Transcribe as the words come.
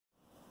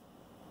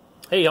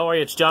Hey, how are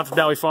you? It's John from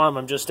Dowie Farm.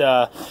 I'm just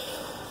doing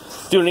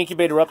an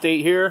incubator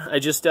update here. I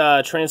just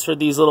transferred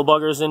these little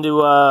buggers into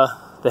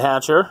the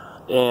hatcher,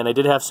 and I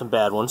did have some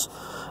bad ones.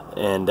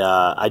 And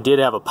I did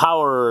have a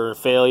power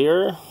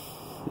failure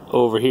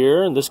over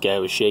here, and this guy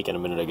was shaking a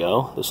minute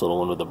ago. This little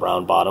one with the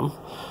brown bottom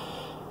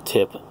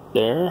tip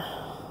there.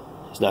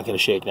 It's not going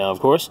to shake now, of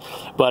course,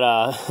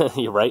 but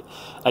you're right.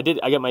 I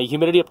got my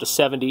humidity up to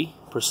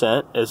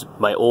 70%, as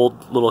my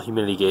old little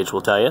humidity gauge will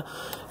tell you.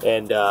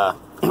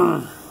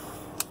 And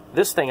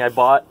this thing I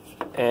bought,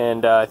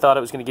 and I thought it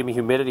was going to give me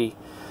humidity,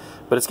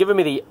 but it's giving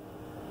me the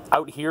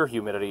out here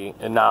humidity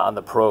and not on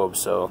the probe,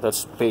 so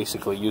that's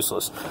basically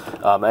useless.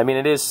 I mean,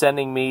 it is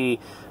sending me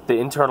the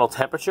internal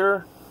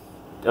temperature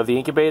of the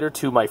incubator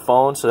to my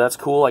phone, so that's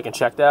cool. I can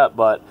check that,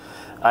 but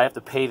I have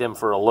to pay them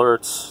for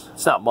alerts.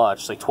 It's not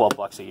much, it's like 12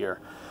 bucks a year.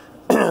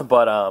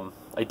 But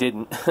I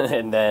didn't,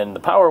 and then the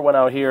power went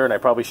out here, and I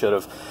probably should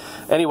have.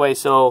 Anyway,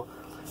 so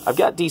I've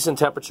got decent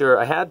temperature.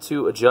 I had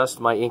to adjust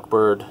my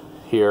Inkbird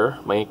here,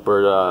 my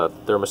Inkbird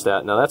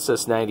thermostat. Now that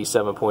says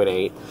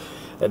 97.8,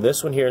 and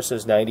this one here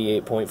says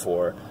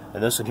 98.4,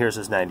 and this one here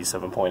says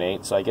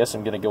 97.8, so I guess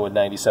I'm going to go with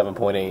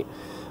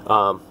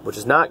 97.8, which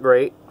is not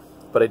great,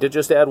 but I did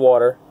just add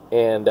water,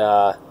 and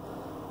I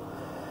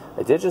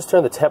did just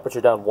turn the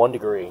temperature down 1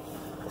 degree.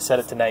 I set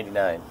it to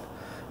 99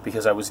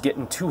 because I was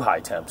getting too high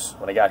temps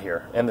when I got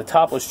here, and the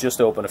top was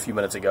just open a few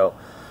minutes ago.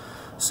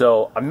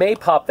 So I may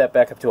pop that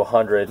back up to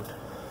 100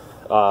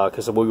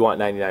 because we want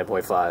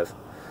 99.5.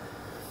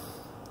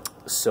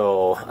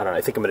 So I don't know.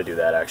 I think I'm going to do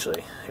that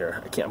actually.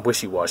 Here, I'm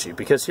wishy-washy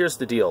because here's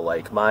the deal.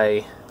 Like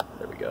there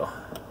we go.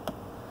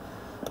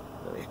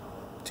 Let me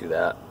do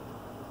that.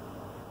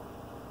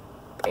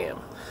 Bam.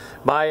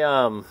 My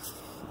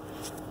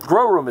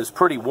grow room is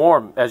pretty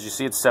warm, as you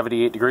see. It's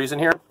 78 degrees in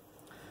here.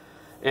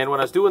 And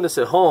when I was doing this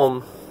at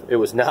home, it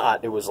was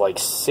not. It was like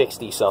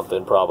 60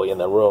 something probably in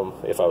the room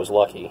if I was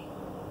lucky,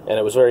 and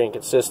it was very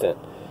inconsistent.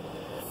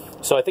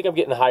 So I think I'm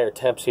getting higher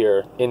temps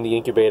here in the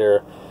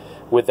incubator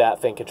with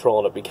that thing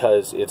controlling it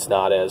because it's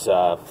not as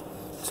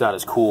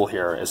cool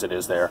here as it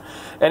is there.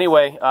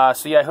 Anyway,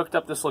 so yeah, I hooked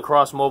up this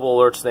LaCrosse mobile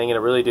alerts thing, and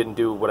it really didn't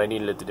do what I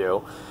needed it to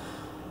do.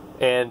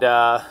 And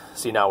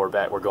see, now we're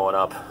back. We're going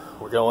up.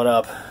 We're going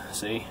up.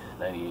 See,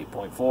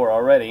 98.4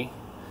 already.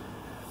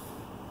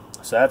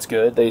 So that's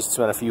good. They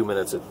spent a few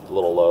minutes a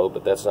little low,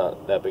 but that's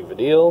not that big of a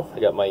deal. I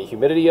got my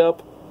humidity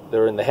up.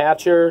 They're in the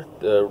hatcher.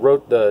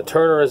 The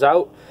turner is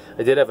out.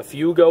 I did have a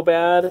few go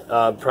bad,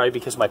 probably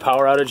because of my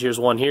power outage. Here's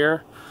one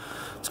here.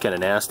 It's kind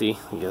of nasty.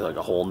 You get like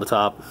a hole in the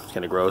top. It's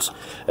kind of gross.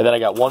 And then I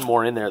got one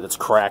more in there that's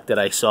cracked that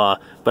I saw,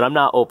 but I'm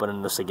not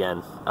opening this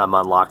again. I'm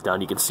on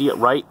lockdown. You can see it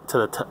right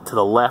to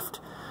the left.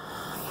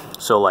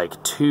 So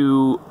like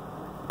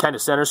kind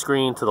of center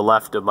screen to the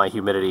left of my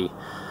humidity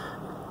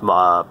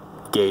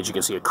gauge. You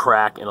can see a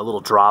crack and a little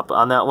drop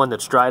on that one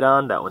that's dried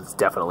on. That one's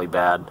definitely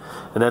bad.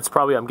 And that's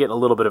probably, I'm getting a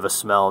little bit of a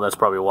smell, and that's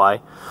probably why.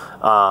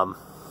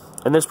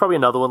 And there's probably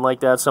another one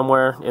like that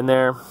somewhere in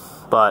there.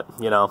 But,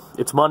 you know,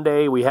 it's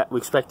Monday. We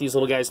expect these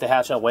little guys to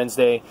hatch on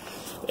Wednesday.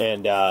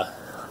 And,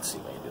 let's see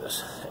if I can do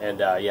this. And,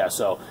 yeah,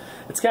 so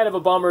it's kind of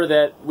a bummer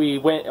that we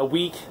went a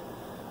week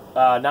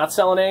not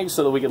selling eggs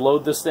so that we could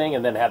load this thing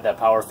and then have that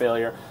power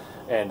failure.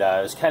 And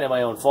it was kind of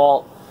my own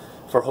fault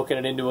for hooking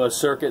it into a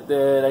circuit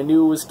that I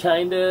knew was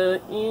kind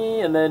of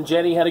and then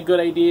Jenny had a good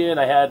idea, and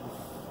I had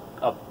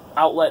an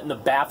outlet in the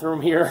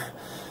bathroom here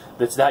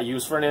that's not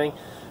used for anything,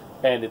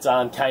 and it's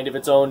on kind of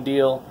its own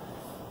deal.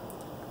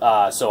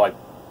 So I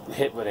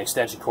hit an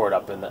extension cord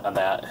up on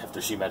that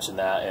after she mentioned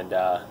that, and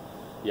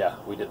yeah,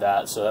 we did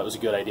that. So that was a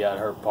good idea on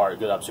her part,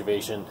 good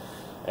observation,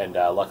 and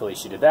luckily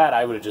she did that.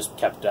 I would have just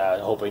kept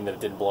hoping that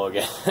it didn't blow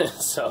again.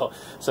 So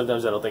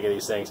sometimes I don't think of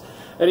these things.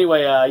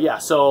 Anyway, yeah,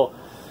 so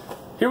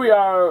here we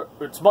are.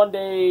 It's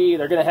Monday.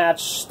 They're going to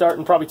hatch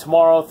starting probably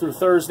tomorrow through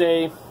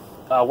Thursday.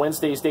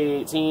 Wednesday's day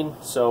 18,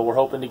 so we're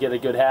hoping to get a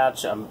good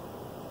hatch. I'm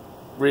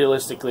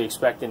realistically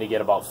expecting to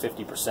get about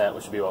 50%,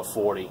 which would be about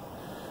 40,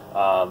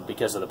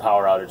 because of the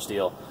power outage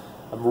deal.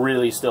 I'm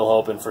really still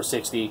hoping for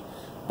 60,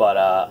 but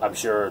I'm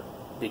sure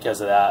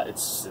because of that,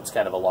 it's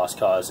kind of a lost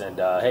cause. And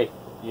hey,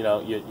 you know,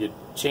 you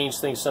change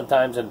things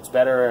sometimes and it's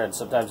better, and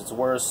sometimes it's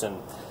worse,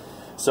 and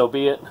so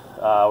be it.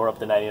 We're up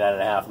to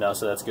 99.5 now,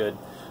 so that's good.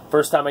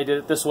 First time I did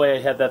it this way,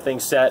 I had that thing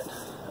set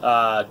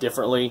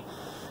differently,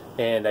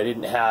 and I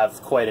didn't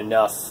have quite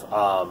enough,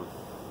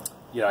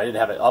 you know, I didn't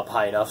have it up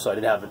high enough, so I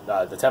didn't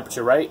have the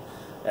temperature right,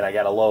 and I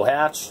got a low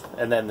hatch.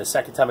 And then the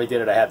second time I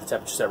did it, I had the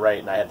temperature set right,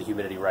 and I had the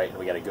humidity right, and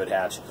we got a good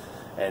hatch.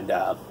 And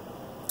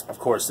of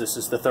course, this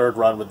is the third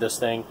run with this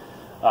thing,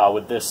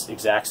 with this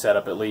exact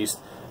setup at least,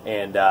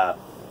 and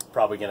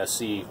probably going to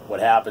see what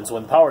happens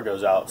when the power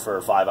goes out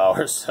for 5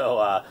 hours.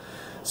 So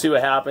see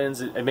what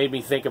happens. It made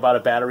me think about a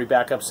battery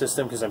backup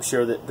system, because I'm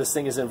sure that this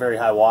thing isn't very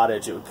high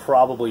wattage. It would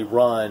probably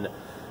run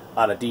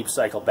on a deep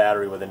cycle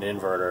battery with an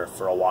inverter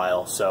for a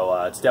while. So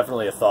it's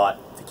definitely a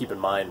thought to keep in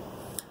mind.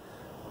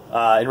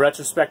 In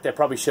retrospect, I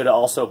probably should have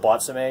also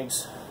bought some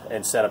eggs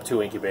and set up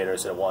 2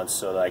 incubators at once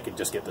so that I could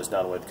just get this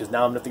done with, because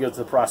now I'm going to have to go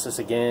through the process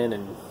again,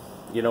 and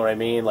You know what I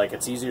mean? Like,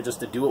 it's easier just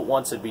to do it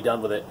once and be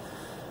done with it.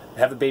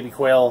 Have a baby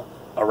quail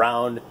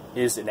around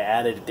is an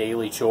added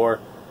daily chore.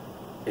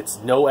 It's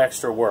no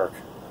extra work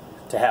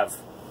to have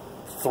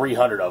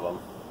 300 of them,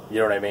 you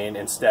know what I mean,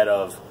 instead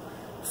of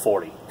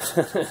 40.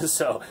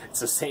 So it's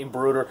the same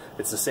brooder,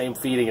 it's the same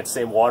feeding, it's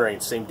the same watering,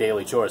 it's the same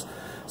daily chores.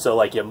 So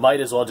like, you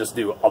might as well just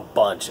do a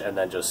bunch and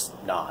then just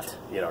not,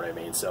 you know what I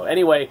mean. So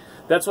anyway,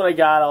 that's what I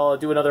got. I'll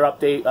do another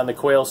update on the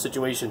quail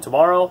situation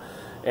tomorrow,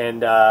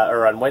 and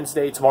or on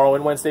Wednesday, tomorrow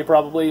and Wednesday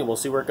probably, and we'll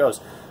see where it goes.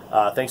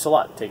 Thanks a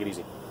lot. Take it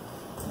easy.